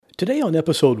Today on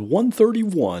episode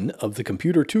 131 of the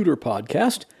Computer Tutor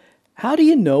podcast, how do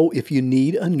you know if you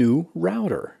need a new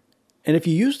router? And if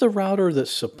you use the router that's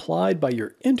supplied by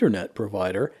your internet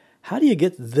provider, how do you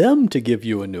get them to give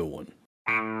you a new one?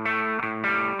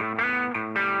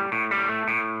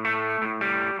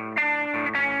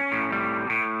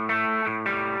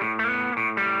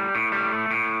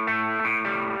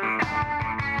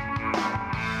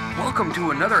 Welcome to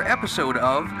another episode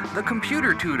of The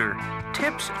Computer Tutor.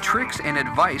 Tips, tricks, and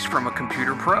advice from a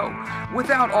computer pro,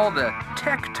 without all the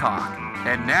tech talk.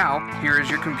 And now, here is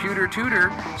your computer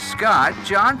tutor, Scott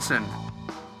Johnson.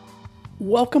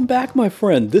 Welcome back, my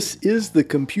friend. This is the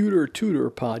Computer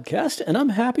Tutor podcast, and I'm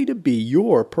happy to be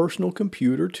your personal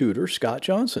computer tutor, Scott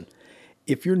Johnson.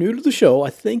 If you're new to the show, I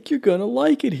think you're going to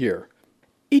like it here.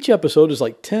 Each episode is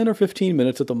like 10 or 15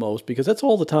 minutes at the most, because that's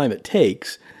all the time it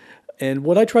takes. And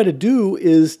what I try to do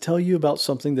is tell you about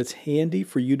something that's handy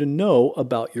for you to know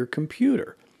about your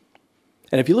computer.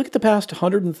 And if you look at the past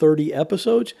 130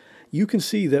 episodes, you can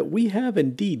see that we have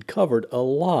indeed covered a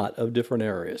lot of different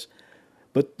areas.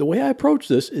 But the way I approach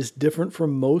this is different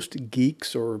from most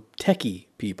geeks or techie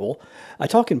people. I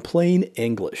talk in plain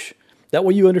English. That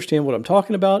way you understand what I'm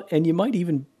talking about, and you might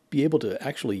even be able to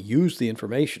actually use the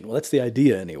information. Well, that's the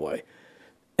idea anyway.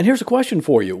 And here's a question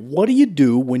for you. What do you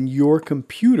do when your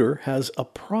computer has a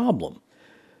problem?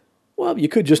 Well, you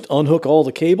could just unhook all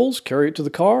the cables, carry it to the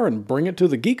car, and bring it to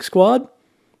the Geek Squad.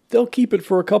 They'll keep it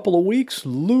for a couple of weeks,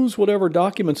 lose whatever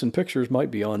documents and pictures might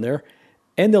be on there,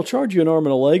 and they'll charge you an arm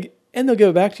and a leg, and they'll give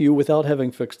it back to you without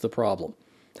having fixed the problem.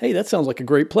 Hey, that sounds like a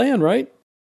great plan, right?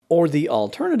 Or the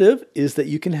alternative is that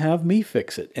you can have me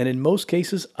fix it, and in most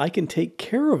cases, I can take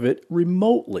care of it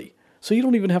remotely, so you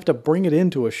don't even have to bring it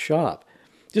into a shop.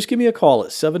 Just give me a call at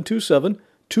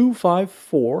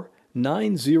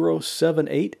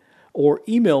 727-254-9078 or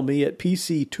email me at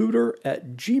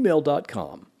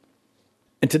pctutor@gmail.com.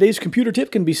 And today's computer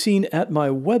tip can be seen at my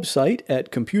website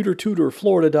at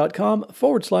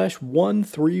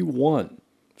computertutorflorida.com/131.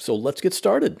 So let's get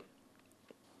started.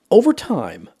 Over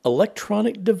time,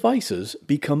 electronic devices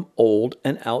become old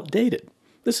and outdated.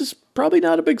 This is probably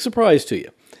not a big surprise to you.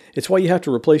 It's why you have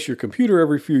to replace your computer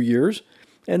every few years.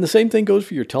 And the same thing goes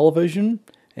for your television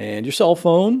and your cell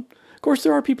phone. Of course,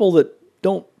 there are people that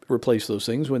don't replace those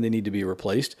things when they need to be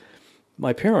replaced.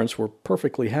 My parents were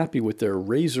perfectly happy with their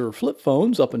Razr flip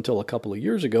phones up until a couple of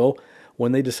years ago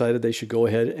when they decided they should go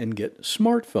ahead and get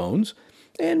smartphones.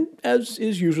 And as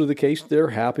is usually the case, they're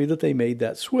happy that they made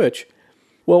that switch.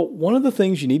 Well, one of the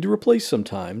things you need to replace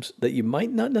sometimes that you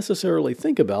might not necessarily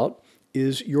think about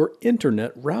is your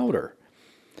internet router.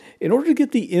 In order to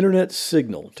get the internet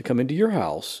signal to come into your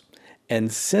house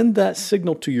and send that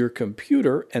signal to your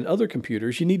computer and other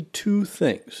computers, you need two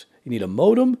things. You need a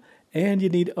modem and you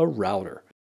need a router.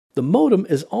 The modem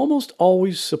is almost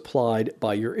always supplied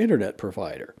by your internet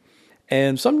provider.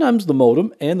 And sometimes the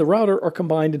modem and the router are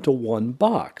combined into one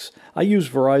box. I use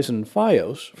Verizon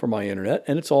Fios for my internet,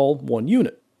 and it's all one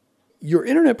unit. Your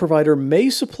internet provider may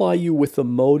supply you with the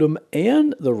modem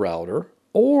and the router,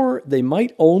 or they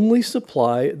might only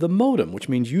supply the modem, which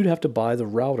means you'd have to buy the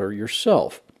router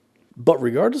yourself. But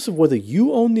regardless of whether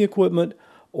you own the equipment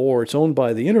or it's owned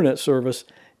by the internet service,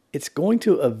 it's going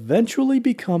to eventually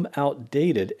become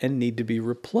outdated and need to be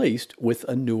replaced with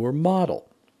a newer model.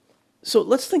 So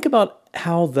let's think about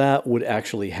how that would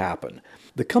actually happen.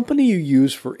 The company you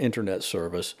use for internet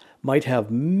service might have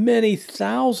many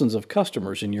thousands of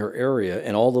customers in your area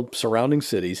and all the surrounding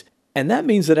cities. And that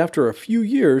means that after a few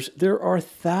years, there are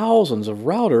thousands of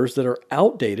routers that are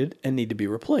outdated and need to be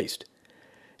replaced.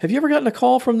 Have you ever gotten a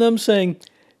call from them saying,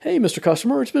 "Hey, Mr.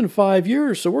 Customer, it's been 5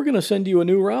 years, so we're going to send you a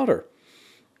new router"?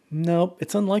 No,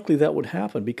 it's unlikely that would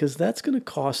happen because that's going to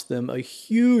cost them a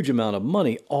huge amount of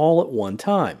money all at one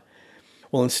time.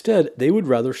 Well, instead, they would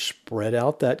rather spread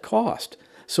out that cost.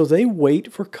 So they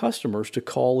wait for customers to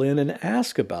call in and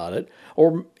ask about it,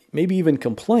 or maybe even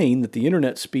complain that the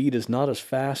internet speed is not as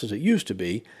fast as it used to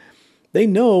be. They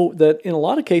know that in a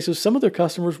lot of cases, some of their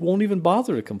customers won't even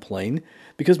bother to complain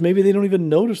because maybe they don't even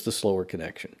notice the slower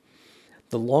connection.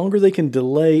 The longer they can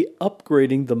delay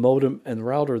upgrading the modem and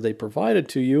router they provided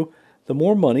to you, the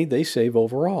more money they save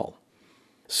overall.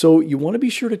 So you want to be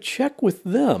sure to check with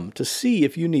them to see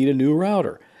if you need a new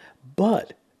router.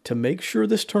 But to make sure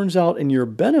this turns out in your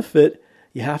benefit,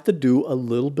 you have to do a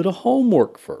little bit of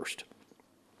homework first.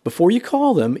 Before you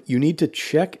call them, you need to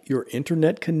check your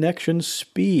internet connection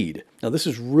speed. Now, this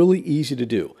is really easy to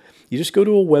do. You just go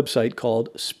to a website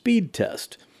called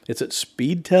Speedtest. It's at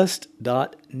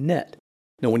speedtest.net.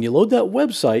 Now, when you load that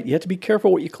website, you have to be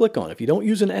careful what you click on. If you don't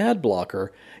use an ad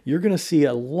blocker, you're going to see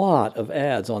a lot of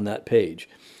ads on that page.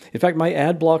 In fact, my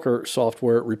ad blocker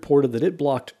software reported that it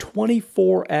blocked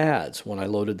 24 ads when I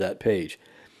loaded that page.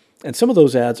 And some of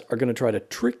those ads are going to try to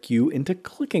trick you into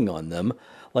clicking on them.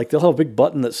 Like they'll have a big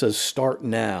button that says Start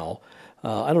Now.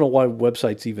 I don't know why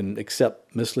websites even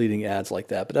accept misleading ads like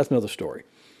that, but that's another story.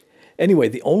 Anyway,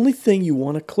 the only thing you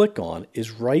want to click on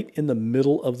is right in the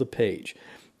middle of the page.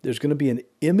 There's going to be an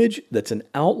image that's an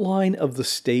outline of the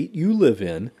state you live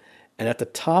in, and at the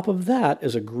top of that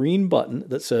is a green button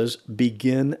that says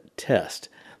Begin Test.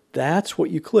 That's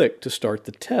what you click to start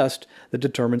the test that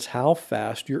determines how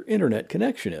fast your internet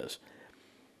connection is.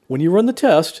 When you run the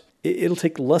test, it'll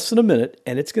take less than a minute,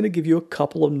 and it's going to give you a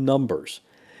couple of numbers.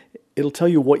 It'll tell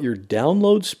you what your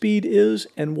download speed is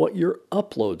and what your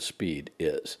upload speed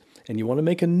is. And you want to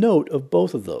make a note of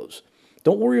both of those.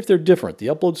 Don't worry if they're different. The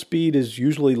upload speed is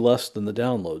usually less than the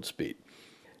download speed.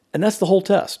 And that's the whole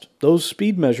test. Those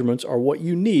speed measurements are what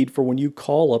you need for when you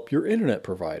call up your internet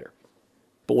provider.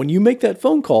 But when you make that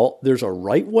phone call, there's a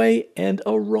right way and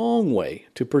a wrong way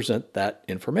to present that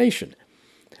information.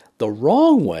 The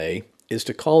wrong way is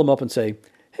to call them up and say,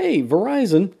 "Hey,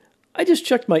 Verizon, I just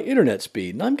checked my internet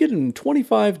speed and I'm getting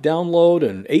 25 download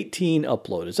and 18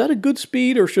 upload. Is that a good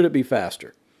speed or should it be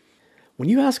faster?" When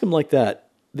you ask them like that,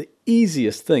 the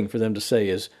easiest thing for them to say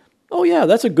is, "Oh yeah,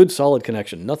 that's a good solid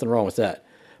connection. Nothing wrong with that.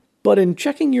 But in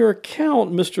checking your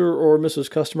account, Mr. or Mrs.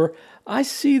 Customer, I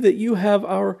see that you have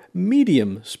our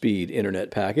medium speed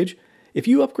internet package. If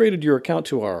you upgraded your account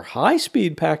to our high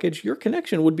speed package, your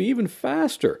connection would be even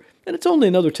faster. And it's only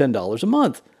another $10 a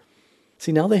month."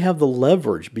 See, now they have the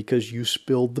leverage because you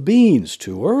spilled the beans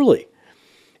too early.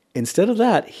 Instead of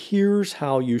that, here's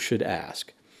how you should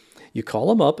ask. You call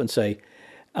them up and say,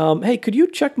 "Hey, could you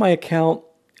check my account?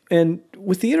 And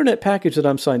with the internet package that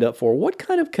I'm signed up for, what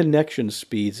kind of connection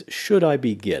speeds should I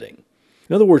be getting?"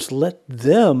 In other words, let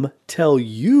them tell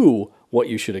you what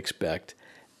you should expect,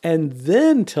 and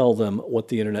then tell them what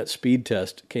the internet speed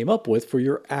test came up with for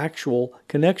your actual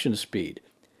connection speed.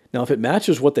 Now, if it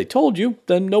matches what they told you,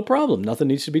 then no problem. Nothing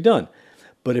needs to be done.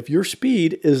 But if your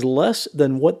speed is less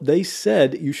than what they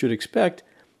said you should expect,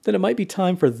 then it might be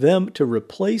time for them to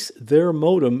replace their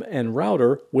modem and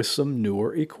router with some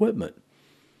newer equipment.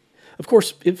 Of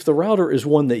course, if the router is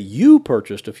one that you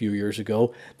purchased a few years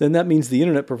ago, then that means the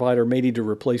internet provider may need to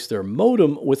replace their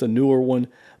modem with a newer one,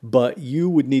 but you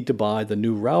would need to buy the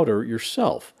new router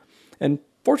yourself. And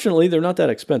fortunately, they're not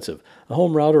that expensive. A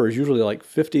home router is usually like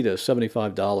 $50 to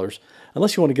 $75,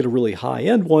 unless you want to get a really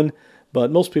high-end one,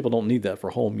 but most people don't need that for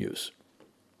home use.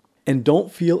 And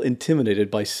don't feel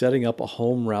intimidated by setting up a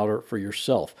home router for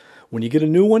yourself. When you get a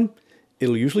new one,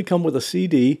 it'll usually come with a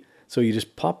CD, so you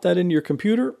just pop that into your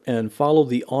computer and follow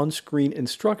the on-screen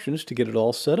instructions to get it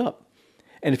all set up.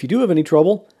 And if you do have any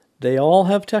trouble, they all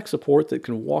have tech support that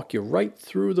can walk you right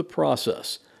through the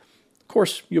process. Of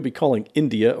course, you'll be calling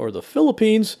India or the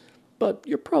Philippines, but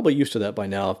you're probably used to that by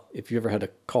now if you ever had to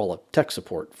call a tech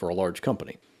support for a large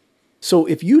company. So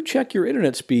if you check your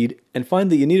internet speed and find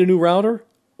that you need a new router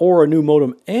or a new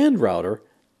modem and router,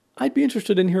 I'd be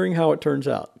interested in hearing how it turns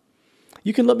out.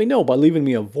 You can let me know by leaving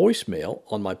me a voicemail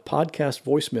on my podcast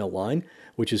voicemail line,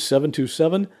 which is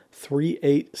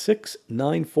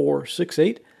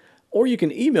 727-386-9468, or you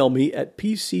can email me at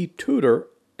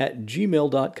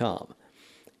pctutor@gmail.com.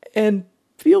 And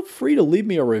feel free to leave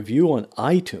me a review on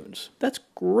iTunes. That's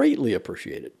greatly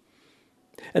appreciated.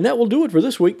 And that will do it for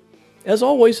this week. As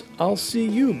always, I'll see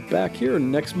you back here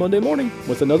next Monday morning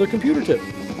with another computer tip.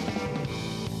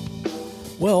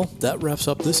 Well, that wraps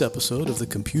up this episode of the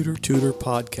Computer Tutor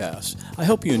Podcast. I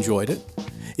hope you enjoyed it.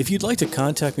 If you'd like to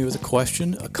contact me with a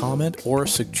question, a comment, or a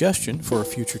suggestion for a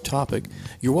future topic,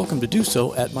 you're welcome to do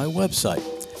so at my website,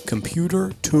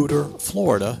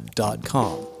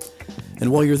 computertutorflorida.com.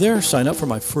 And while you're there, sign up for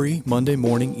my free Monday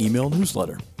morning email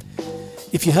newsletter.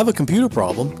 If you have a computer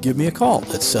problem, give me a call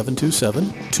at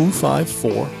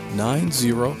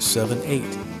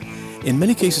 727-254-9078. In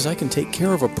many cases, I can take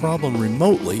care of a problem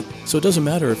remotely, so it doesn't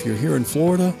matter if you're here in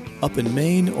Florida, up in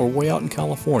Maine, or way out in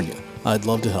California. I'd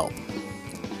love to help.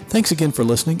 Thanks again for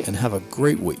listening, and have a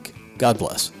great week. God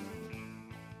bless.